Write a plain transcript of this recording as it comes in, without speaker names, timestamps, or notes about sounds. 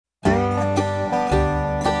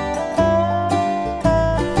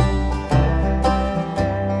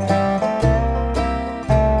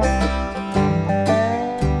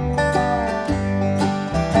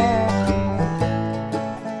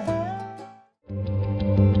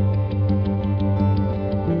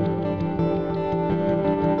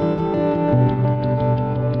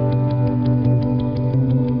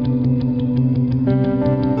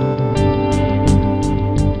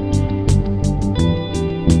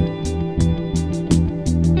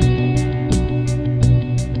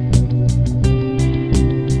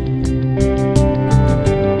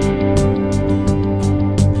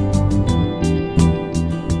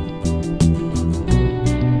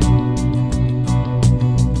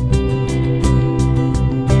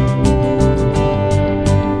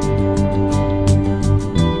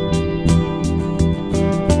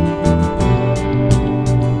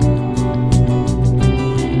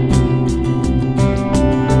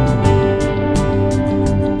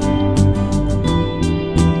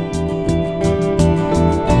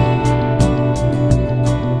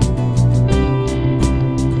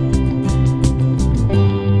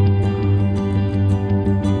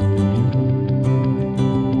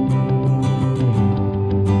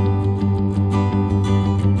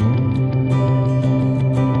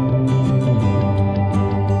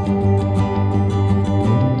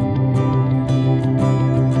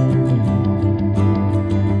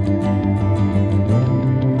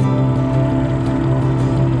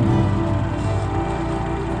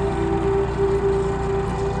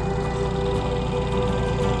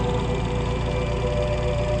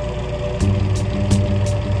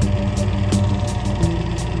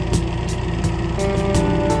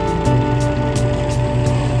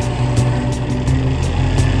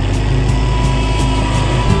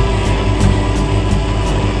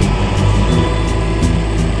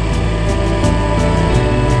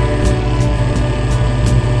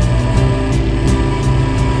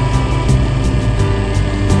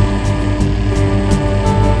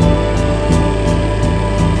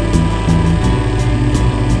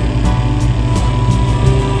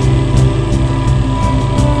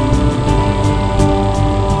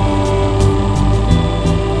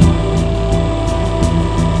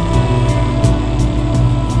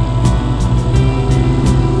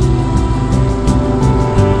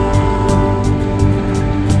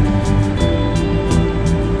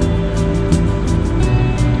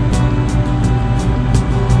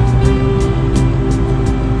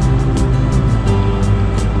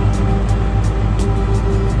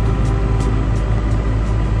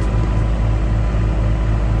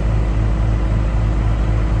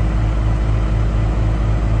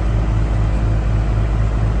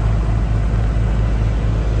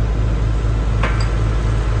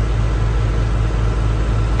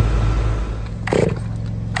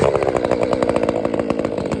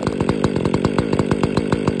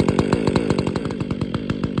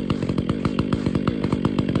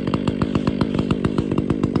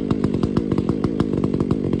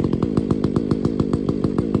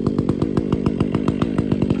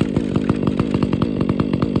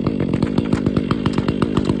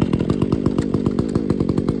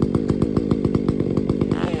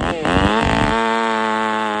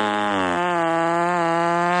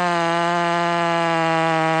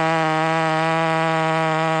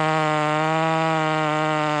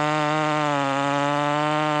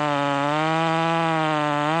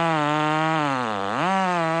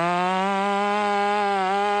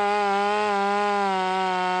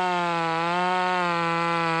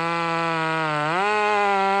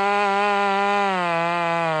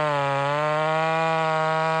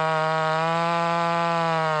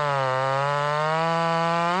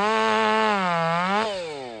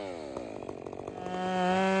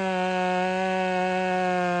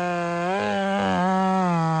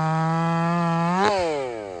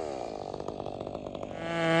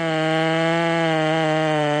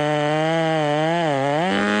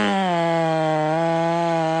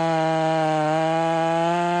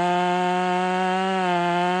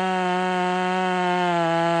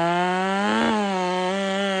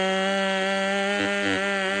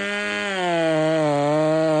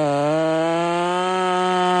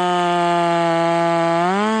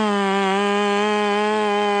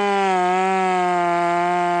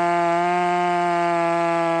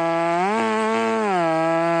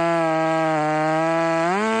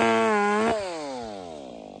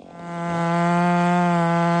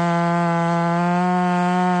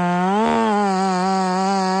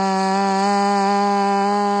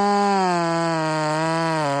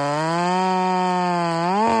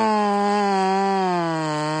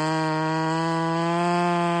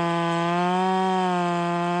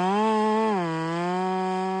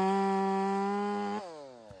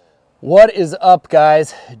What is up,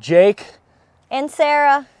 guys? Jake and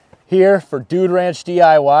Sarah here for Dude Ranch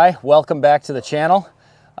DIY. Welcome back to the channel.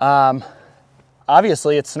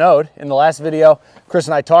 Obviously it snowed. In the last video, Chris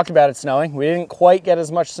and I talked about it snowing. We didn't quite get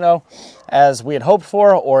as much snow as we had hoped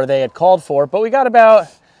for or they had called for, but we got about,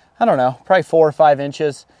 I don't know, probably 4 or 5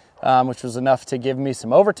 inches, which was enough to give me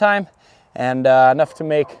some overtime and enough to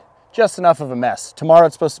make just enough of a mess. Tomorrow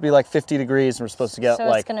it's supposed to be like 50 degrees and we're supposed to get so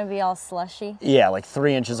it's gonna be all slushy. Yeah, like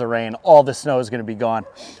 3 inches of rain. All the snow is gonna be gone.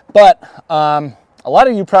 But a lot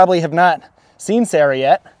of you probably have not seen Sarah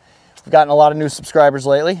yet. We've gotten a lot of new subscribers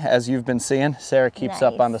lately, as you've been seeing. Sarah keeps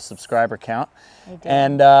up on the subscriber count. I do.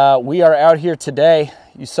 And we are out here today.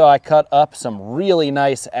 You saw I cut up some really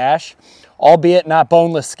nice ash, albeit not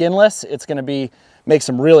boneless, skinless. It's gonna make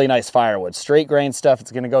some really nice firewood. Straight grain stuff.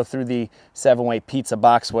 It's gonna go through the 7-way pizza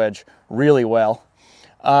box wedge really well.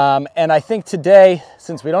 And I think today,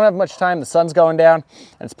 since we don't have much time, the sun's going down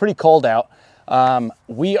and it's pretty cold out,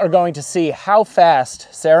 we are going to see how fast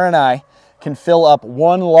Sarah and I can fill up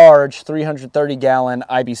one large 330-gallon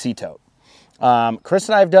IBC tote. Chris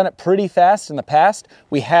and I have done it pretty fast in the past.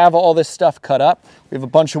 We have all this stuff cut up. We have a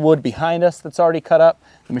bunch of wood behind us that's already cut up.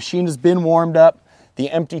 The machine has been warmed up. The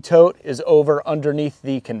empty tote is over underneath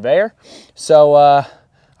the conveyor. So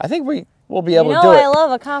I think we'll be able to do it. I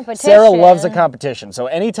love a competition. Sarah loves a competition. So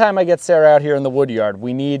anytime I get Sarah out here in the wood yard,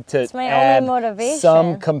 we need to add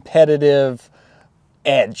some competitive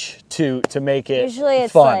edge to make it Usually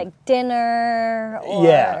it's fun. Like dinner or...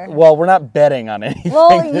 Yeah, well, we're not betting on anything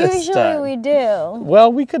this usually time. we do.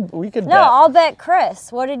 Well, we could bet. No, I'll bet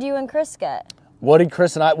Chris. What did you and Chris get? What did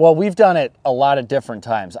Chris and I, well, we've done it a lot of different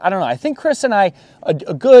times. I don't know, I think Chris and I, a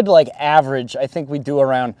good like average, I think we do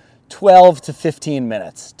around 12 to 15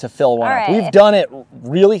 minutes to fill one up. We've done it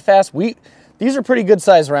really fast. These are pretty good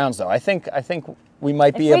sized rounds though. I think we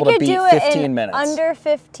might be able to beat 15 minutes. Under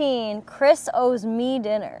 15, Chris owes me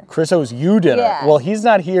dinner. Chris owes you dinner. Yeah. Well, he's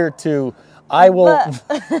not here to, I will.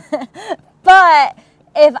 But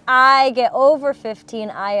if I get over 15,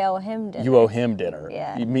 I owe him dinner. You owe him dinner.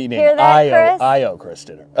 Yeah. Meaning Hear that, Chris? I owe Chris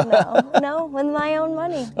dinner. No, with my own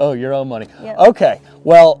money. Oh, your own money. Yep. Okay,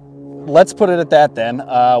 well, let's put it at that then.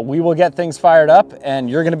 We will get things fired up and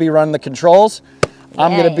you're gonna be running the controls.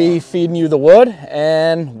 I'm gonna be feeding you the wood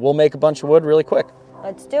and we'll make a bunch of wood really quick.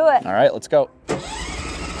 Let's do it. All right, let's go.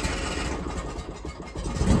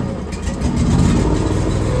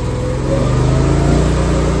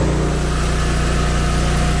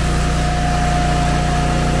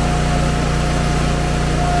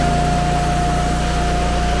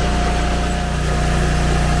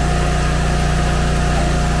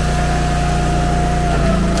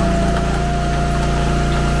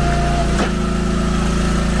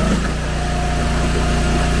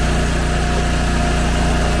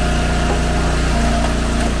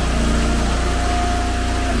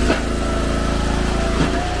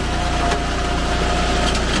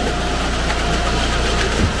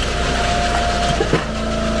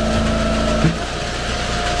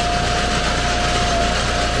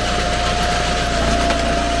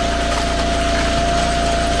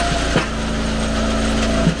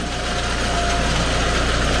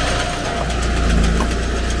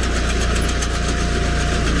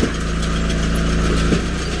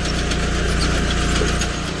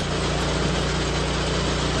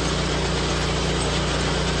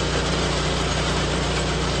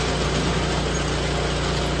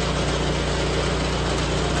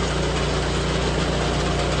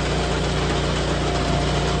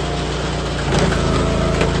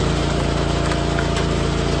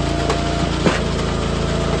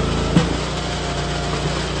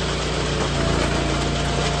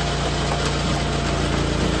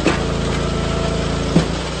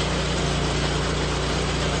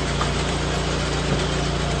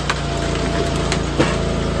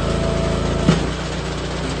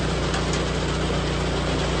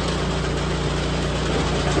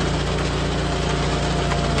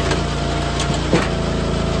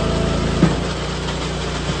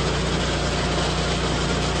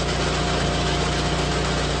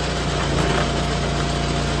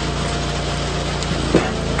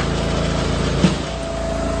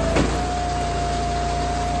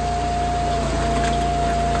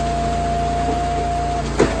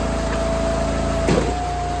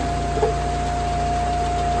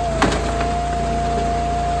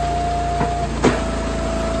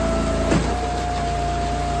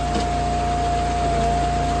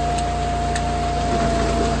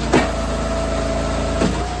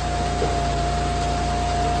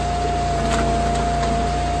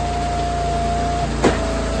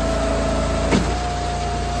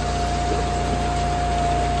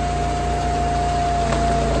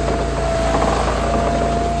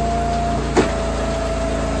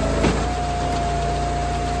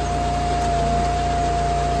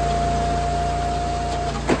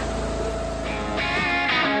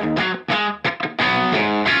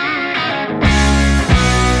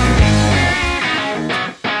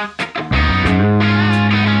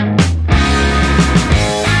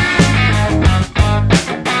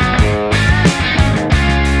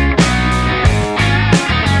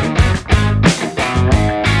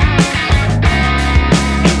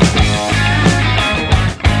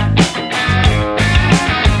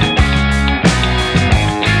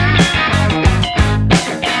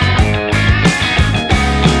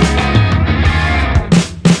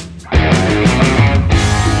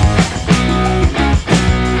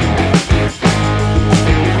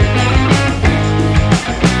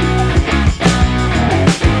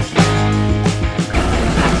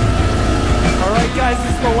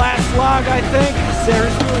 last log, I think.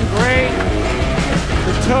 Sarah's doing great.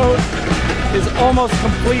 The tote is almost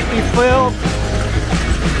completely filled.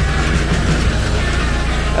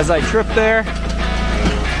 As I trip there,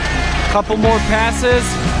 a couple more passes,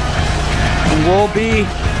 and we'll be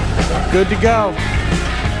good to go.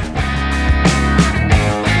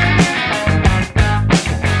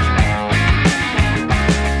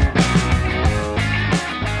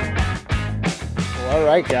 Well, all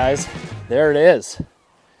right, guys, there it is.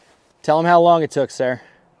 Tell them how long it took, Sarah.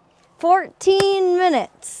 14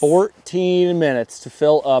 minutes. 14 minutes to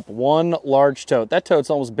fill up one large tote. That tote's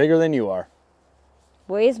almost bigger than you are.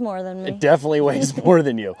 Weighs more than me. It definitely weighs more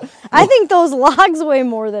than you. I think those logs weigh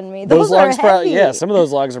more than me. Those logs are heavy. probably, yeah, some of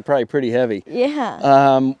those logs are probably pretty heavy.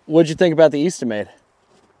 Yeah. What'd you think about the East-Made?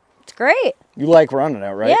 It's great. You like running it,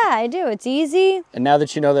 right? Yeah, I do. It's easy. And now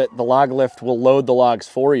that you know that the log lift will load the logs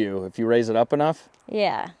for you, if you raise it up enough,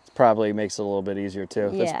 yeah, it probably makes it a little bit easier too.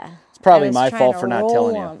 Yeah. It's probably my fault for not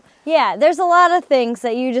telling you. Yeah, there's a lot of things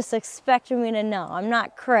that you just expected me to know. I'm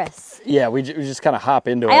not Chris. Yeah, we just kind of hop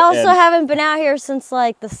into it. I also haven't been out here since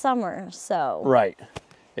like the summer, so. Right,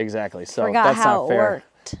 exactly. So Forgot that's how not it fair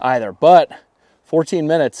worked. either. But 14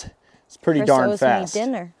 minutes is pretty Chris darn owes fast. me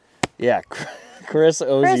dinner. Yeah, Chris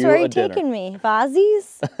owes Chris, you where are a you dinner. taking me?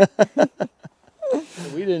 Bozzies?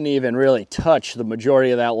 We didn't even really touch the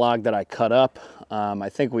majority of that log that I cut up. I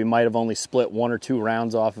think we might have only split 1 or 2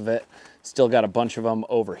 rounds off of it. Still got a bunch of them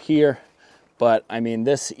over here. But I mean,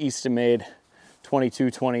 this East-Made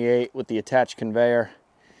 2228 with the attached conveyor,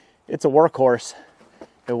 it's a workhorse.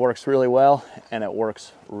 It works really well and it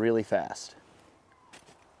works really fast.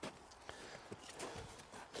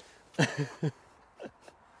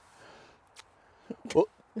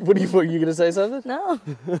 What are you gonna say something? No,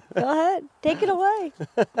 go ahead, take it away.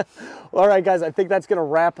 All right, guys, I think that's gonna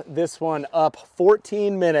wrap this one up.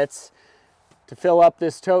 14 minutes to fill up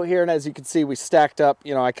this tote here, and as you can see, we stacked up.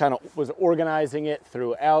 You know, I kind of was organizing it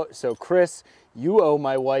throughout. So, Chris, you owe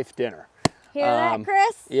my wife dinner. Hear that,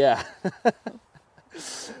 Chris? Yeah.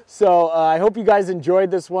 So I hope you guys enjoyed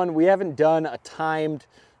this one. We haven't done a timed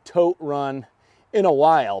tote run in a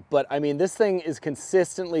while, but I mean, this thing is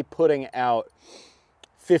consistently putting out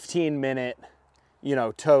 15-minute, you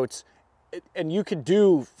know, totes, and you could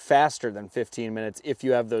do faster than 15 minutes if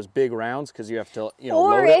you have those big rounds, because you have to, you know,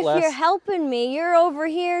 load it less. Or if you're helping me, you're over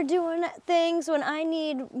here doing things when I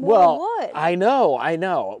need more wood. I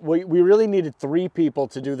know. We really needed 3 people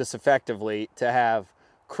to do this effectively, to have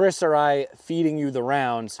Chris or I feeding you the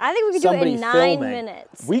rounds. I think we could do it in 9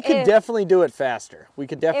 minutes. We could definitely do it faster. We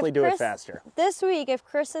could definitely do it faster. This week, if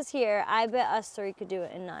Chris is here, I bet us 3 could do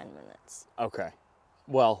it in 9 minutes. Okay.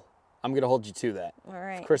 Well, I'm going to hold you to that. All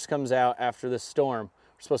right. If Chris comes out after this storm,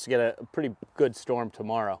 we're supposed to get a pretty good storm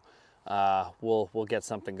tomorrow. We'll get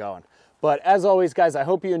something going. But as always, guys, I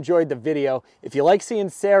hope you enjoyed the video. If you like seeing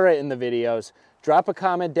Sarah in the videos, drop a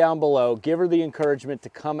comment down below. Give her the encouragement to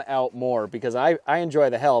come out more, because I enjoy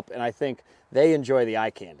the help, and I think they enjoy the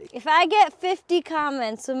eye candy. If I get 50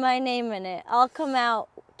 comments with my name in it, I'll come out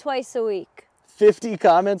twice a week. 50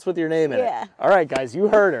 comments with your name in it? Yeah. All right, guys, you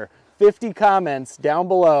heard her. 50 comments down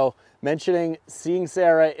below mentioning seeing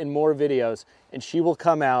Sarah in more videos, and she will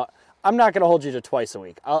come out. I'm not going to hold you to twice a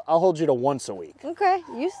week. I'll hold you to once a week. Okay,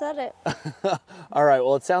 you said it. All right,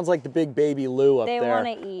 well, it sounds like the big baby Lou up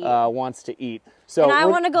there wants to eat. So and I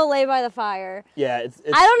want to go lay by the fire. Yeah, it's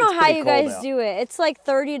I don't know how you guys do it. It's like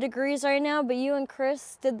 30 degrees right now, but you and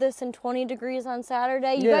Chris did this in 20 degrees on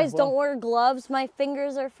Saturday. You guys don't wear gloves. My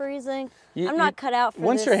fingers are freezing. I'm not cut out for this.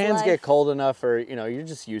 Once your hands get cold enough, or you know, you're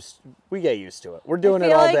just we get used to it. We're doing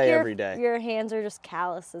it all day, every day. Your hands are just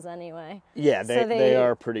calluses anyway. Yeah, they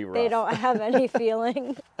are pretty rough. They don't have any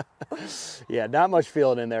feeling. Yeah, not much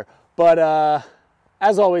feeling in there. But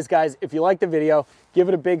as always, guys, if you like the video, give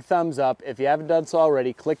it a big thumbs up. If you haven't done so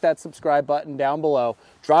already, click that subscribe button down below.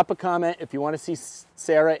 Drop a comment if you want to see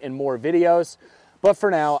Sarah in more videos. But for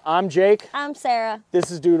now, I'm Jake. I'm Sarah. This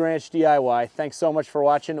is Dude Ranch DIY. Thanks so much for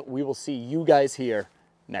watching. We will see you guys here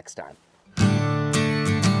next time.